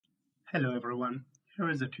Hello everyone, here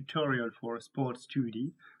is a tutorial for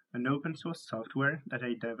Sports2D, an open source software that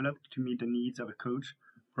I developed to meet the needs of a coach,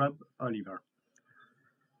 Rob Olivar.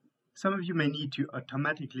 Some of you may need to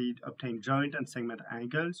automatically obtain joint and segment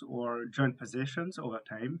angles or joint positions over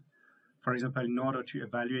time, for example in order to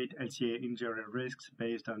evaluate LCA injury risks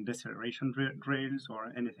based on deceleration drills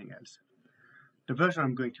or anything else. The version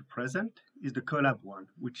I'm going to present is the Collab one,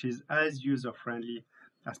 which is as user-friendly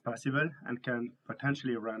as possible and can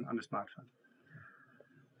potentially run on a smartphone.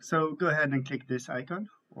 So go ahead and click this icon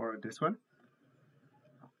or this one,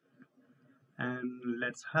 and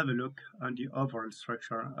let's have a look on the overall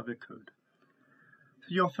structure of the code. So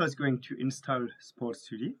you're first going to install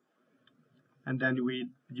Sports2D, and then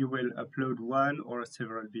you will upload one or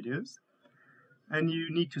several videos, and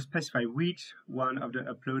you need to specify which one of the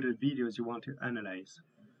uploaded videos you want to analyze.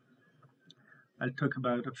 I'll talk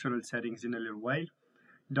about optional settings in a little while.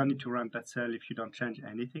 You don't need to run that cell if you don't change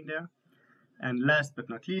anything there. And last but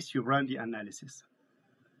not least, you run the analysis.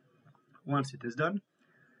 Once it is done,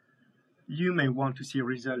 you may want to see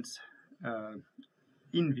results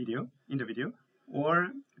in the video, or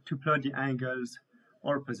to plot the angles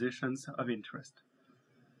or positions of interest.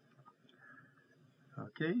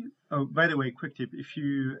 Okay. Oh, by the way, quick tip: if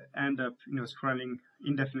you end up scrolling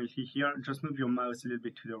indefinitely here, just move your mouse a little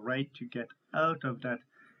bit to the right to get out of that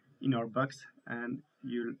inner box, and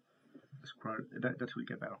you'll scroll. That will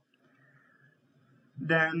get better.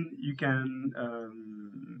 Then you can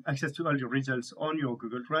access to all your results on your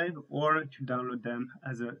Google Drive or to download them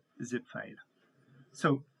as a zip file.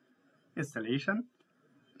 So, installation,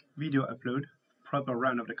 video upload, proper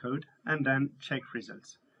run of the code, and then check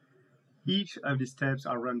results. Each of these steps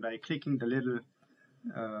are run by clicking the little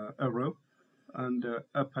arrow on the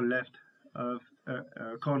upper left of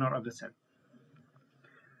corner of the cell.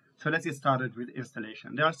 So let's get started with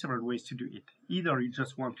installation. There are several ways to do it. Either you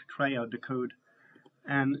just want to try out the code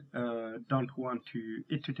and don't want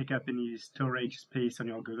it to take up any storage space on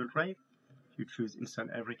your Google Drive. You choose install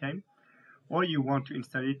every time. Or you want to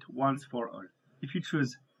install it once for all. If you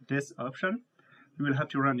choose this option, you will have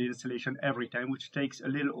to run the installation every time, which takes a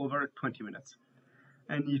little over 20 minutes.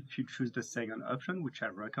 And if you choose the second option, which I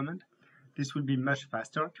recommend, this will be much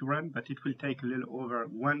faster to run, but it will take a little over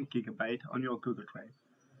 1 GB on your Google Drive.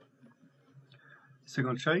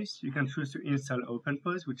 Second choice, you can choose to install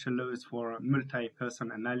OpenPose, which allows for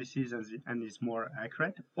multi-person analysis and is more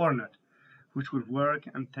accurate, or not, which will work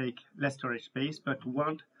and take less storage space, but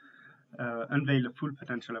won't unveil the full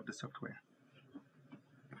potential of the software.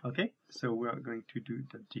 Okay, so we're going to do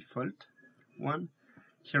the default one.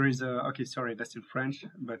 Here is okay, sorry, that's in French,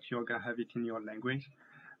 but you're gonna have it in your language.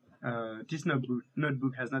 This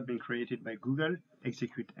notebook has not been created by Google.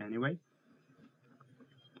 Execute anyway.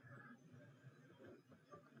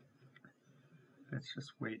 Let's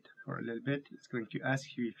just wait for a little bit. It's going to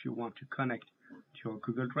ask you if you want to connect to your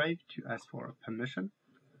Google Drive to ask for permission.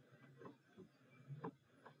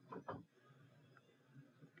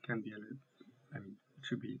 It can be a little, it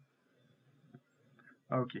should be.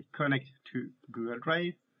 Okay, connect to Google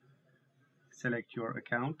Drive. Select your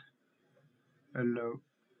account. Allow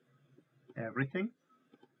everything.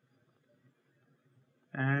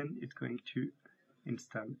 And it's going to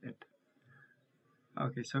install it.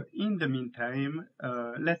 Okay, so in the meantime,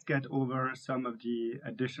 let's get over some of the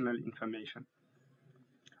additional information.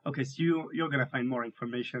 Okay, so you're going to find more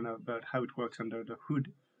information about how it works under the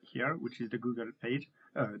hood here, which is the Google page,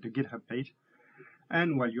 the GitHub page.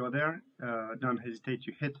 And while you're there, don't hesitate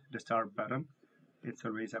to hit the start button. It's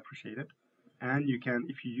always appreciated. And you can,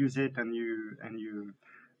 if you use it and you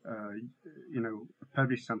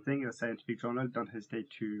publish something in a scientific journal, don't hesitate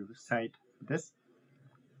to cite this.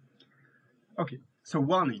 Okay. So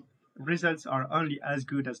warning, results are only as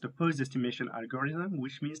good as the post-estimation algorithm,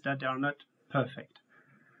 which means that they are not perfect.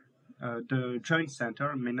 The joint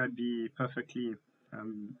center may not be perfectly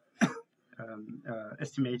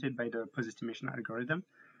estimated by the post-estimation algorithm,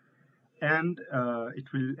 and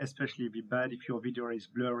it will especially be bad if your video is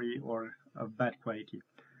blurry or of bad quality.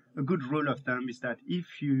 A good rule of thumb is that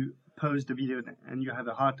if you post the video and you have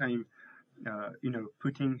a hard time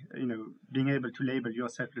being able to label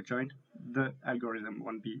yourself the joint, the algorithm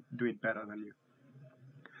won't do it better than you.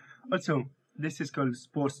 Also, this is called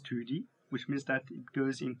Sports2D, which means that it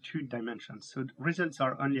goes in 2 dimensions. So the results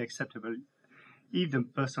are only acceptable if the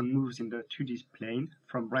person moves in the 2D plane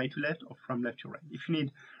from right to left or from left to right. If you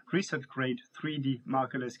need research-grade 3D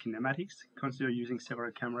markerless kinematics, consider using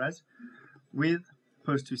several cameras with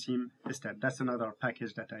Pose2Sim instead. That's another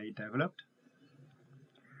package that I developed.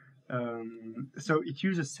 So it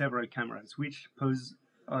uses several cameras, which pose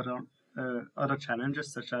other other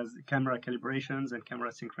challenges such as camera calibrations and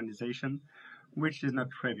camera synchronization, which is not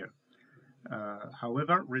trivial.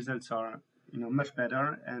 However, results are much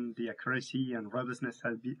better, and the accuracy and robustness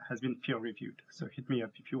has been peer reviewed. So hit me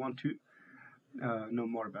up if you want to know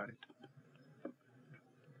more about it.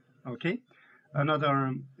 Okay.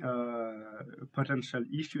 Another potential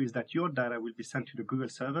issue is that your data will be sent to the Google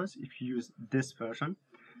servers if you use this version.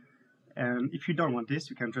 And if you don't want this,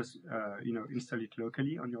 you can just install it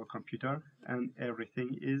locally on your computer, and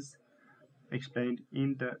everything is explained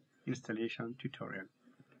in the installation tutorial.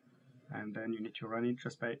 And then you need to run it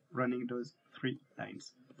just by running those 3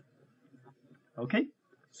 lines. Okay,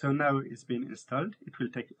 so now it's been installed. It will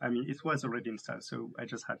take, it was already installed, so I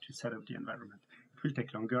just had to set up the environment. It will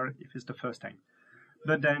take longer if it's the first time.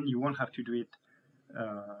 But then you won't have to do it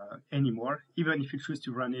anymore, even if you choose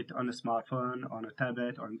to run it on a smartphone, on a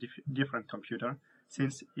tablet, or on a different computer,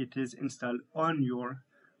 since it is installed on your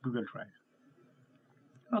Google Drive.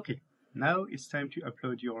 Okay, now it's time to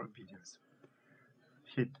upload your videos.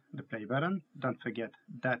 Hit the play button. Don't forget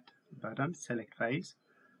that button, select files.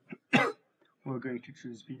 We're going to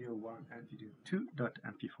choose video 1 and video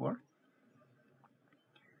 2.mp4.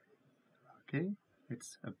 Okay,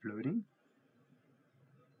 it's uploading.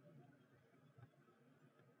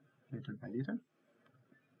 Little by little.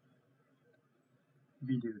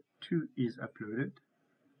 Video 2 is uploaded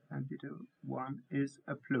and video 1 is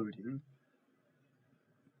uploading.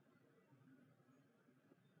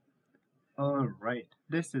 Alright,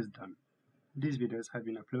 this is done. These videos have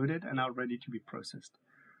been uploaded and are ready to be processed.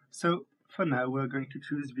 So for now we're going to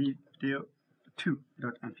choose video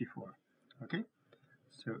 2.mp4. Okay,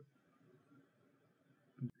 so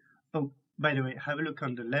by the way, have a look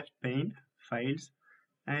on the left pane, files,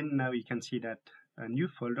 and now you can see that a new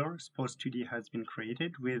folder, Sports2D, has been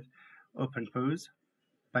created with OpenPose,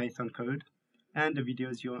 Python code, and the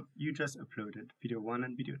videos you just uploaded, video 1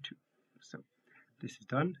 and video 2. So this is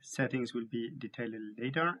done. Settings will be detailed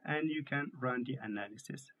later, and you can run the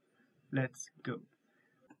analysis. Let's go.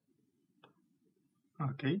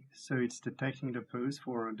 Okay, so it's detecting the pose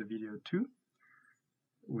for the video 2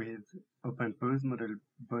 with OpenPose model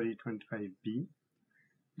body 25B.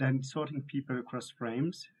 Then sorting people across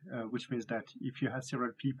frames, which means that if you have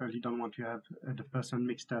several people, you don't want to have the person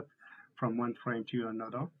mixed up from one frame to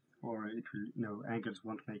another, or it will, angles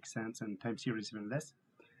won't make sense and time series even less.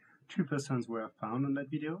 2 persons were found on that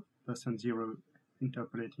video. Person 0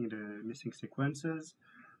 interpolating the missing sequences,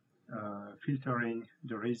 filtering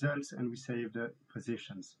the results, and we save the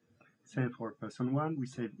positions. Same for person 1, we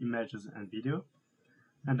save images and video.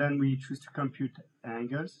 And then we choose to compute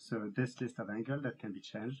angles, so this list of angles that can be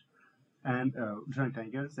changed, and joint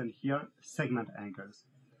angles, and here segment angles.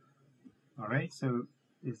 Alright, so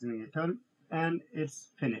it's doing it all, and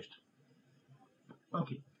it's finished.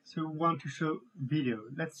 Okay, so we want to show video.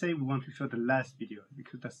 Let's say we want to show the last video,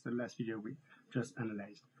 because that's the last video we just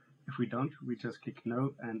analyzed. If we don't, we just click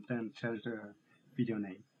no, and then change the video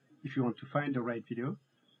name. If you want to find the right video,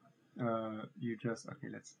 you just, okay,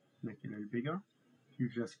 let's make it a little bigger. You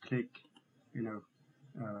just click,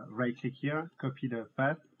 right click here, copy the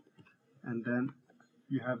path, and then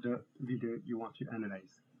you have the video you want to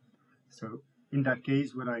analyze. So in that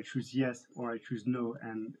case, whether I choose yes or I choose no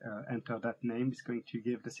and enter that name, it's going to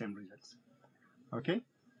give the same results. Okay?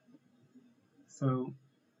 So,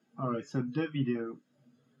 alright, so the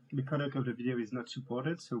codec of the video is not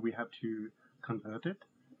supported, so we have to convert it.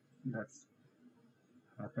 That's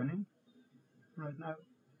happening right now.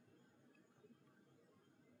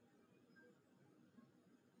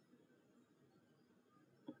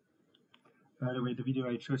 By the way, the video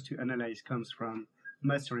I chose to analyze comes from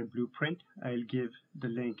Mastery Blueprint. I'll give the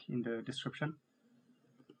link in the description.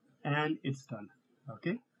 And it's done.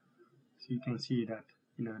 Okay? So you can see that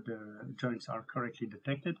the joints are correctly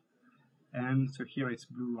detected. And so here it's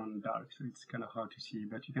blue on dark, so it's kind of hard to see.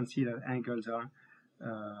 But you can see that angles are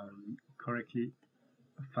correctly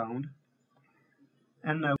found.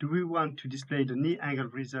 And now, do we want to display the knee angle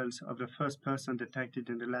results of the first person detected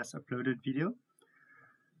in the last uploaded video?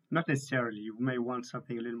 Not necessarily. You may want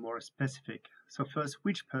something a little more specific. So first,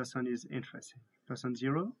 which person is interesting? Person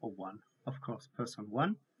 0 or 1? Of course, person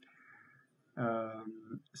 1.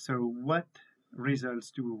 So what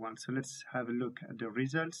results do we want? So let's have a look at the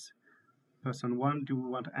results. Person 1, do we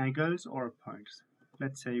want angles or points?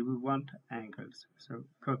 Let's say we want angles. So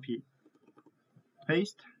copy,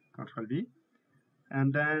 paste, Control V.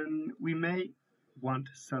 And then we may want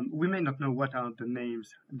we may not know what are the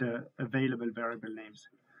names, the available variable names.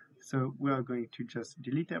 So we are going to just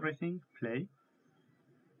delete everything, play,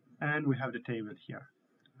 and we have the table here,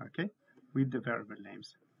 okay, with the variable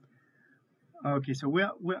names. Okay, so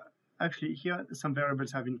we're actually here some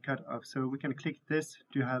variables have been cut off, so we can click this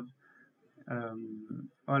to have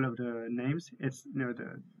all of the names. It's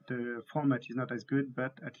the format is not as good,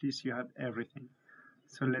 but at least you have everything.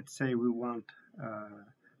 So let's say we want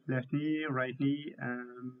left knee,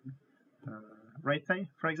 and right thigh,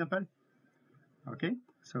 for example. Okay,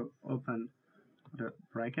 so open the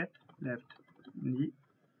bracket, left knee.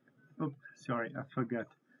 Oops, sorry, I forgot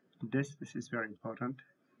this. This is very important.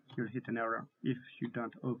 You'll hit an error if you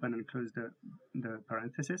don't open and close the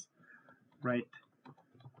parenthesis. Right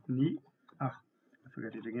knee. I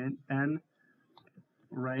forgot it again. And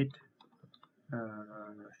right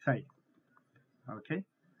thigh. Okay.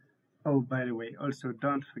 Oh, by the way, also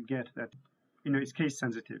don't forget that it's case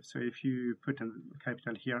sensitive. So if you put a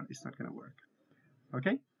capital here, it's not going to work.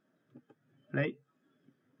 Okay. Play.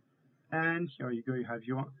 And here you go. You have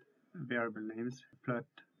your variable names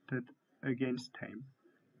plotted against time.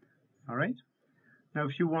 All right. Now,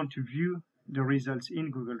 if you want to view the results in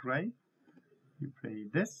Google Drive, you play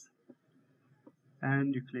this,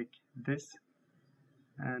 and you click this,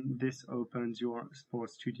 and this opens your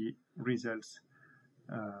Sports2D results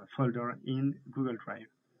folder in Google Drive.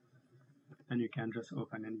 And you can just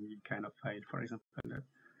open any kind of file, for example, a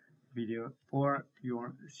video or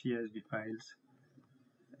your CSV files.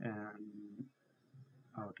 And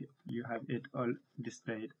okay, you have it all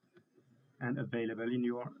displayed and available in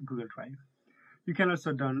your Google Drive. You can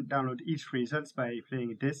also download each results by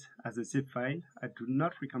playing this as a zip file. I do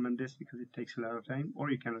not recommend this because it takes a lot of time, or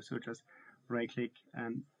you can also just right-click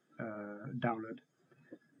and download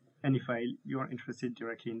any file you are interested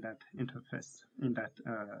directly in that interface, in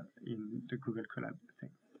the Google Colab thing.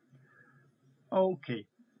 Okay,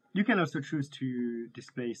 you can also choose to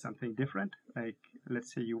display something different, like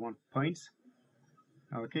let's say you want points.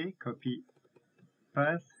 Okay, copy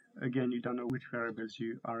path. Again, you don't know which variables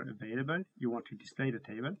you are available. You want to display the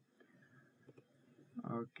table.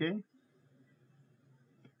 Okay.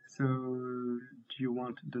 So do you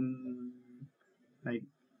want the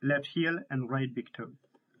left heel and right big toe?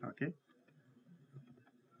 Okay.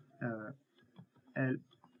 L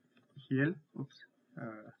heel,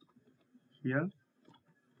 heel,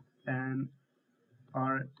 and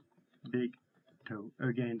R big toe.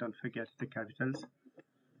 Again, don't forget the capitals.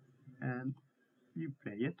 And you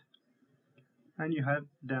play it, and you have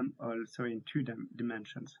them also in two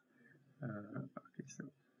dimensions. Okay, so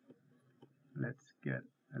let's get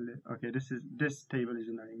a little. Okay, this table is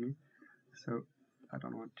annoying me, so I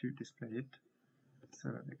don't want to display it, so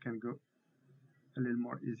that I can go a little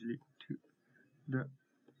more easily to the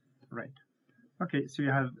right. Okay, so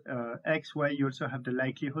you have X, Y. You also have the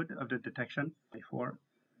likelihood of the detection for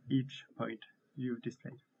each point you've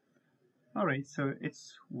displayed. All right, so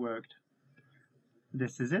it's worked.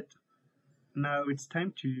 This is it. Now it's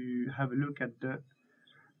time to have a look at the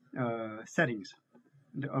settings,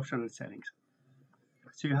 the optional settings.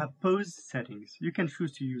 So you have pose settings. You can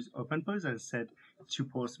choose to use open pose. As I said, it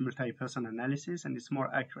supports multi-person analysis and it's more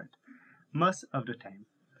accurate most of the time.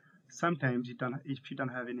 Sometimes if you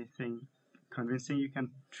don't have anything convincing, you can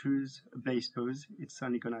choose blaze pose. It's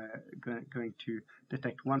only going to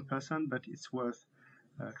detect one person, but it's worth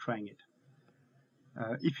trying it.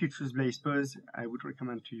 If you choose blaze pose, I would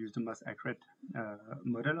recommend to use the most accurate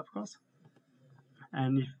model, of course.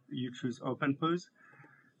 And if you choose open pose,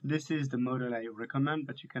 this is the model I recommend,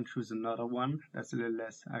 but you can choose another one that's a little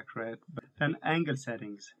less accurate. But then angle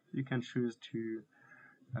settings, you can choose to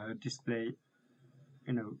display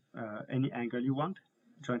any angle you want,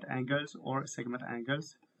 joint angles or segment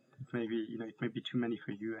angles. It may be too many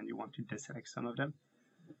for you and you want to deselect some of them.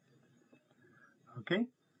 Okay.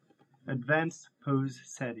 Advanced pose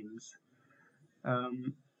settings.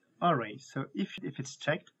 Alright, so if it's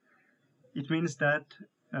checked, it means that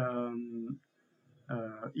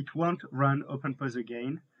it won't run open pose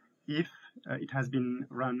again if it has been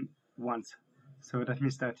run once. So that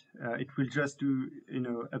means that it will just do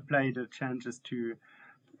apply the changes to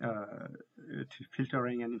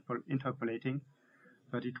filtering and interpolating,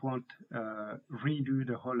 but it won't redo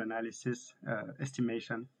the whole analysis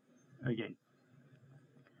estimation again.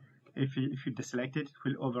 If you deselect it, it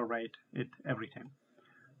will overwrite it every time.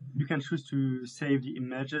 You can choose to save the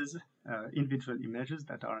images, individual images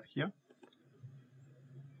that are here,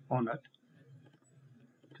 or not.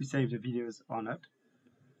 To save the videos or not.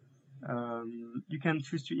 You can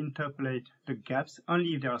choose to interpolate the gaps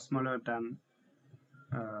only if they are smaller than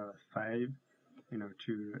 5,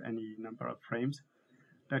 to any number of frames.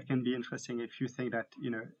 That can be interesting if you think that,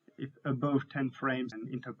 if above 10 frames and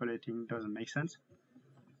interpolating doesn't make sense.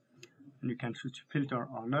 And you can choose to filter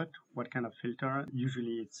or not. What kind of filter?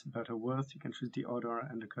 Usually it's Butterworth. You can choose the order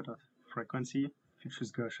and the cutoff frequency. If you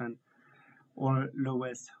choose Gaussian, or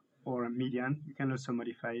lowest or median. You can also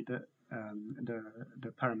modify the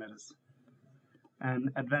parameters.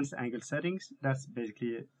 And advanced angle settings, that's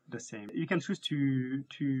basically the same. You can choose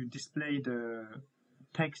to display the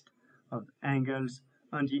text of angles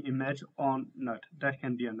on the image or not. That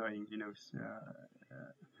can be annoying, you know.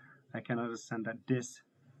 I can understand that this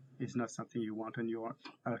is not something you want on your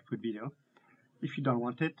output video. If you don't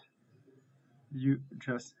want it, you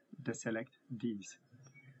just deselect these.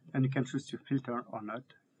 And you can choose to filter or not,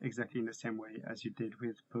 exactly in the same way as you did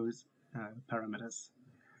with pose parameters.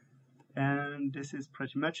 And this is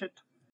pretty much it.